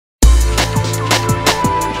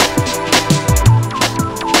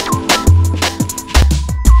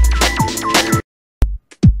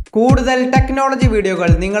കൂടുതൽ ടെക്നോളജി വീഡിയോകൾ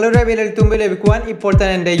നിങ്ങളുടെ വിരൽത്തുമ്പിൽ ലഭിക്കുവാൻ ഇപ്പോൾ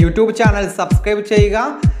തന്നെ എൻ്റെ യൂട്യൂബ് ചാനൽ സബ്സ്ക്രൈബ് ചെയ്യുക.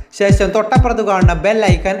 ശേഷം തൊട്ടപ്പുറത്ത് കാണുന്ന ബെൽ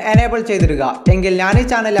ഐക്കൺ എനേബിൾ ചെയ്തിടുക. എങ്കിൽ ഞാൻ ഈ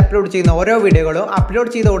ചാനൽ അപ്ലോഡ് ചെയ്യുന്ന ഓരോ വീഡിയോകളും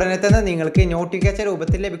അപ്ലോഡ് ചെയ്ത ഉടനെ തന്നെ നിങ്ങൾക്ക് നോട്ടിഫിക്കേഷൻ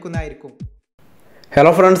രൂപത്തിൽ ലഭിക്കുന്നതായിരിക്കും.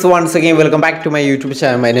 Hello friends, once again welcome back to my YouTube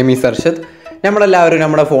channel. My name is Arshad. നമ്മളെല്ലാവരും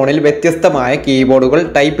നമ്മുടെ ഫോണിൽ വ്യത്യസ്തമായ കീബോർഡുകൾ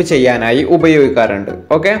ടൈപ്പ് ചെയ്യാനായി ഉപയോഗിക്കാറുണ്ട്.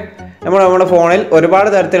 ഓക്കെ, നമ്മുടെ ഫോണിൽ ഒരുപാട്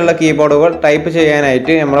തരത്തിലുള്ള കീബോർഡുകൾ ടൈപ്പ്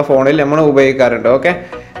ചെയ്യാനായിട്ട് നമ്മുടെ ഫോണിൽ നമ്മൾ ഉപയോഗിക്കാറുണ്ട്. ഓക്കെ,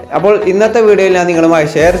 അപ്പോൾ ഇന്നത്തെ വീഡിയോയിൽ ഞാൻ നിങ്ങളുമായി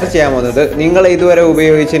ഷെയർ ചെയ്യാൻ പോകുന്നത് നിങ്ങൾ ഇതുവരെ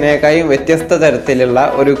ഉപയോഗിച്ചതിനേക്കാളും വ്യത്യസ്ത തരത്തിലുള്ള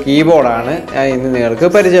ഒരു കീബോർഡാണ് ഞാൻ ഇന്ന് നിങ്ങൾക്ക്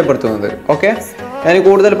പരിചയപ്പെടുത്തുന്നത്. ഓക്കെ, ഞാൻ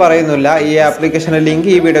കൂടുതൽ പറയുന്നില്ല. ഈ ആപ്ലിക്കേഷൻ്റെ ലിങ്ക്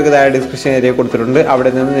ഈ വീഡിയോക്ക് താഴെ ഡിസ്ക്രിപ്ഷൻ ഏരിയ കൊടുത്തിട്ടുണ്ട്.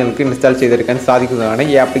 അവിടെ നിന്ന് നിങ്ങൾക്ക് ഇൻസ്റ്റാൾ ചെയ്തെടുക്കാൻ സാധിക്കുന്നതാണ്.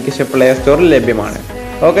 ഈ ആപ്ലിക്കേഷൻ പ്ലേ സ്റ്റോറിൽ ലഭ്യമാണ്.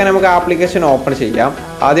 ഓക്കെ, നമുക്ക് ആപ്ലിക്കേഷൻ ഓപ്പൺ ചെയ്യാം.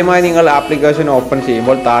 ആദ്യമായി നിങ്ങൾ ആപ്ലിക്കേഷൻ ഓപ്പൺ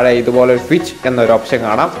ചെയ്യുമ്പോൾ താഴെ ഇതുപോലെ സ്വിച്ച് എന്നൊരു ഓപ്ഷൻ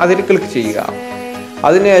കാണാം. അതിൽ ക്ലിക്ക് ചെയ്യുക.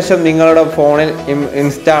 അതിനുശേഷം നിങ്ങളുടെ ഫോണിൽ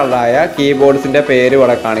ഇൻസ്റ്റാൾഡായ കീബോർഡ്സിൻ്റെ പേര്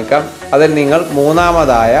ഇവിടെ കാണിക്കാം. അതിൽ നിങ്ങൾ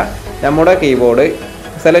മൂന്നാമതായ നമ്മുടെ കീബോർഡ്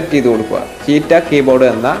സെലക്ട് ചെയ്ത് കൊടുക്കുക. ചീറ്റ കീബോർഡ്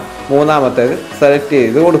എന്ന മൂന്നാമത്തേത് സെലക്ട്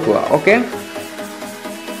ചെയ്ത് കൊടുക്കുക. ഓക്കെ,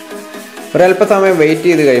 ഒരല്പസമയം വെയിറ്റ്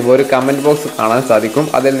ചെയ്ത് കഴിയുമ്പോൾ ഒരു കമൻറ്റ് ബോക്സ് കാണാൻ സാധിക്കും.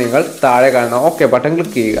 അതിൽ നിങ്ങൾ താഴെ കാണുന്ന ഓക്കെ ബട്ടൺ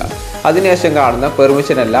ക്ലിക്ക് ചെയ്യുക. അതിനുശേഷം കാണുന്ന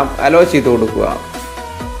പെർമിഷൻ എല്ലാം അലോ ചെയ്ത് കൊടുക്കുക.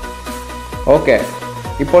 ഓക്കെ,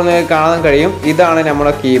 ഇപ്പോൾ നിങ്ങൾക്ക് കാണാൻ കഴിയും, ഇതാണ്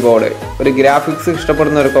നമ്മുടെ കീബോർഡ്. ഒരു ഗ്രാഫിക്സ്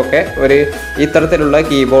ഇഷ്ടപ്പെടുന്നവർക്കൊക്കെ ഒരു ഇത്തരത്തിലുള്ള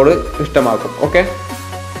കീബോർഡ് ഇഷ്ടമാക്കും. ഓക്കെ,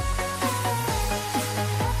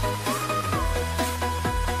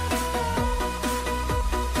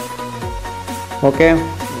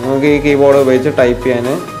 നമുക്ക് ഈ കീബോർഡ് ഉപയോഗിച്ച് ടൈപ്പ് ചെയ്യാൻ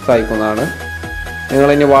സാധിക്കുന്നതാണ്.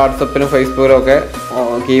 നിങ്ങളിനി വാട്സപ്പിലും ഫേസ്ബുക്കിലും ഒക്കെ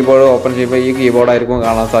കീബോർഡ് ഓപ്പൺ ചെയ്യുമ്പോൾ ഈ കീബോർഡായിരിക്കും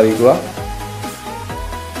കാണാൻ സാധിക്കുക.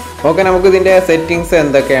 ഓക്കെ, നമുക്ക് ഇതിൻ്റെ സെറ്റിങ്സ്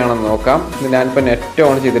എന്തൊക്കെയാണെന്ന് നോക്കാം. ഞാനിപ്പോൾ നെറ്റ്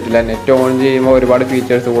ഓൺ ചെയ്തിട്ടില്ല. നെറ്റ് ഓൺ ചെയ്യുമ്പോൾ ഒരുപാട്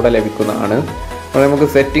ഫീച്ചേഴ്സ് കൂടെ ലഭിക്കുന്നതാണ്. അപ്പോൾ നമുക്ക്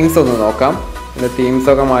സെറ്റിങ്സ് ഒന്ന് നോക്കാം. ഇതിൻ്റെ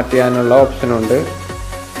തീംസൊക്കെ മാറ്റാനുള്ള ഓപ്ഷനുണ്ട്.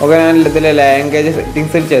 ഓക്കെ, ഞാൻ ഇതിലെ ലാംഗ്വേജ്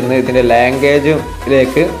സെറ്റിങ്സിൽ ചെന്ന് ഇതിൻ്റെ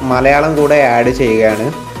ലാംഗ്വേജിലേക്ക് മലയാളം കൂടെ ആഡ് ചെയ്യുകയാണ്.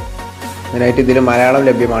 അതിനായിട്ട് ഇതിൽ മലയാളം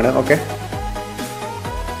ലഭ്യമാണ്.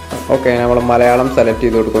 ഓക്കെ, നമ്മൾ മലയാളം സെലക്ട്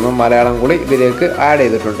ചെയ്ത് കൊടുക്കുന്നു. മലയാളം കൂടി ഇതിലേക്ക് ആഡ്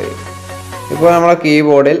ചെയ്തിട്ടുണ്ട്. ഇപ്പോൾ നമ്മളെ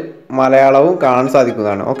കീബോർഡിൽ മലയാളവും കാണാൻ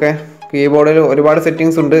സാധിക്കുന്നതാണ്. ഓക്കെ, കീബോർഡിൽ ഒരുപാട്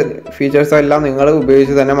സെറ്റിങ്സ് ഉണ്ട്. ഫീച്ചേഴ്സ് എല്ലാം നിങ്ങൾ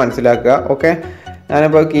ഉപയോഗിച്ച് തന്നെ മനസ്സിലാക്കുക. ഓക്കെ,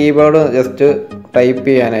 ഞാനിപ്പോൾ കീബോർഡ് ജസ്റ്റ് ടൈപ്പ്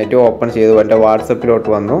ചെയ്യാനായിട്ട് ഓപ്പൺ ചെയ്തു എൻ്റെ വാട്സപ്പിലോട്ട്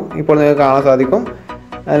വന്നു. ഇപ്പോൾ നിങ്ങൾക്ക് കാണാൻ സാധിക്കും.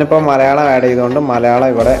 ഞാനിപ്പോൾ മലയാളം ആഡ് ചെയ്തുകൊണ്ട് മലയാളം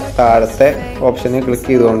ഇവിടെ താഴത്തെ ഓപ്ഷനിൽ ക്ലിക്ക്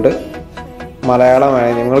ചെയ്തുകൊണ്ട് മലയാളം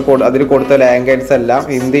നിങ്ങൾ അതിൽ കൊടുത്ത ലാംഗ്വേജസ് എല്ലാം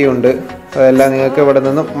ഹിന്ദിയുണ്ട്. അതെല്ലാം നിങ്ങൾക്ക് ഇവിടെ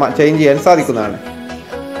നിന്നും ചേഞ്ച് ചെയ്യാൻ സാധിക്കുന്നതാണ്.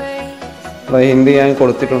 ഹിന്ദി ഞാൻ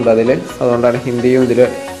കൊടുത്തിട്ടുണ്ട് അതിൽ, അതുകൊണ്ടാണ് ഹിന്ദിയും ഇതിൽ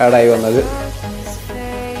ആഡായി വന്നത്.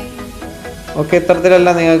 ഓക്കെ,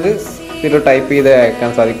 ഇത്തരത്തിലെല്ലാം നിങ്ങൾക്ക് ഇതിൽ ടൈപ്പ് ചെയ്ത് അയക്കാൻ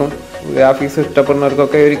സാധിക്കും. ഗ്രാഫിക്സ്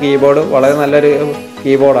ഇഷ്ടപ്പെടുന്നവർക്കൊക്കെ ഒരു കീബോർഡ് വളരെ നല്ലൊരു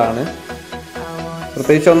കീബോർഡാണ്.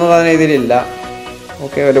 പ്രത്യേകിച്ചൊന്നും അതിന് ഇതിലില്ല.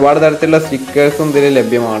 ഓക്കെ, ഒരുപാട് തരത്തിലുള്ള സ്റ്റിക്കേഴ്സും ഇതിൽ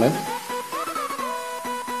ലഭ്യമാണ്.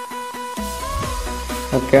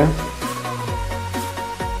 ഓക്കെ,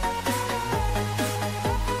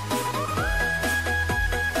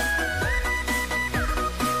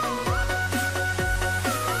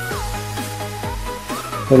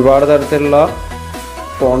 ഒരുപാട് തരത്തിലുള്ള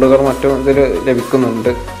ഫോണ്ടുകൾ മറ്റും ഇതിൽ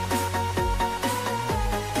ലഭിക്കുന്നുണ്ട്.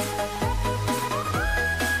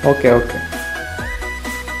 ഓക്കെ,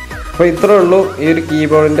 അപ്പോൾ ഇത്രേ ഉള്ളൂ. ഈ ഒരു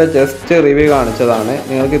കീബോർഡിൻ്റെ ജസ്റ്റ് റിവ്യൂ കാണിച്ചതാണ്.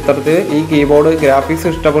 നിങ്ങൾക്ക് ഇത്തരത്തിൽ ഈ കീബോർഡ് ഗ്രാഫിക്സ്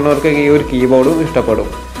ഇഷ്ടപ്പെടുന്നവർക്ക് ഈ ഒരു കീബോർഡും ഇഷ്ടപ്പെടും.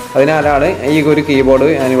 അതിനാലാണ് ഈ ഒരു കീബോർഡ്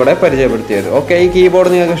ഞാനിവിടെ പരിചയപ്പെടുത്തിയത്. ഓക്കെ, ഈ കീബോർഡ്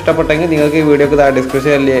നിങ്ങൾക്ക് ഇഷ്ടപ്പെട്ടെങ്കിൽ നിങ്ങൾക്ക് ഈ വീഡിയോക്ക് താഴെ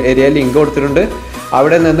ഡിസ്ക്രിപ്ഷൻ ഏരിയയിൽ ലിങ്ക് കൊടുത്തിട്ടുണ്ട്.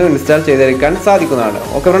 അവിടെ നിന്നും ഇൻസ്റ്റാൾ ചെയ്തെടുക്കാൻ സാധിക്കുന്നതാണ്.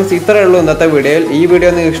 ഓക്കെ ഫ്രണ്ട്സ്, ഇത്രയേ ഉള്ളൂ ഇന്നത്തെ വീഡിയോയിൽ. ഈ വീഡിയോ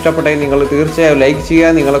നിങ്ങൾക്ക് ഇഷ്ടപ്പെട്ടെങ്കിൽ നിങ്ങൾ തീർച്ചയായും ലൈക്ക്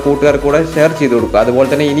ചെയ്യുക, നിങ്ങളുടെ കൂട്ടുകാർക്ക് കൂടെ ഷെയർ ചെയ്ത് കൊടുക്കുക. അതുപോലെ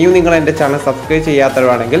തന്നെ ഇനിയും നിങ്ങൾ എൻ്റെ ചാനൽ സബ്സ്ക്രൈബ്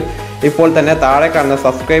ചെയ്യാത്തവരാണെങ്കിൽ ഇപ്പോൾ തന്നെ താഴെ കാണുന്ന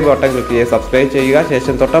സബ്സ്ക്രൈബ് ബട്ടൺ ക്ലിക്ക് ചെയ്ത് സബ്സ്ക്രൈബ് ചെയ്യുക.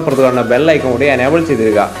 ശേഷം തൊട്ടപ്പുറത്ത് കാണുന്ന ബെൽ ഐക്കൺ കൂടി എനേബിൾ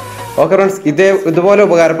ചെയ്തിരിക്കുക. ഓക്കെ ഫ്രണ്ട്സ്, ഇതുപോലെ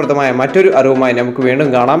ഉപകാരപ്രദമായ മറ്റൊരു അറിവുമായി നമുക്ക് വീണ്ടും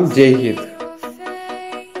കാണാം. ജയ് ഹിന്ദ്.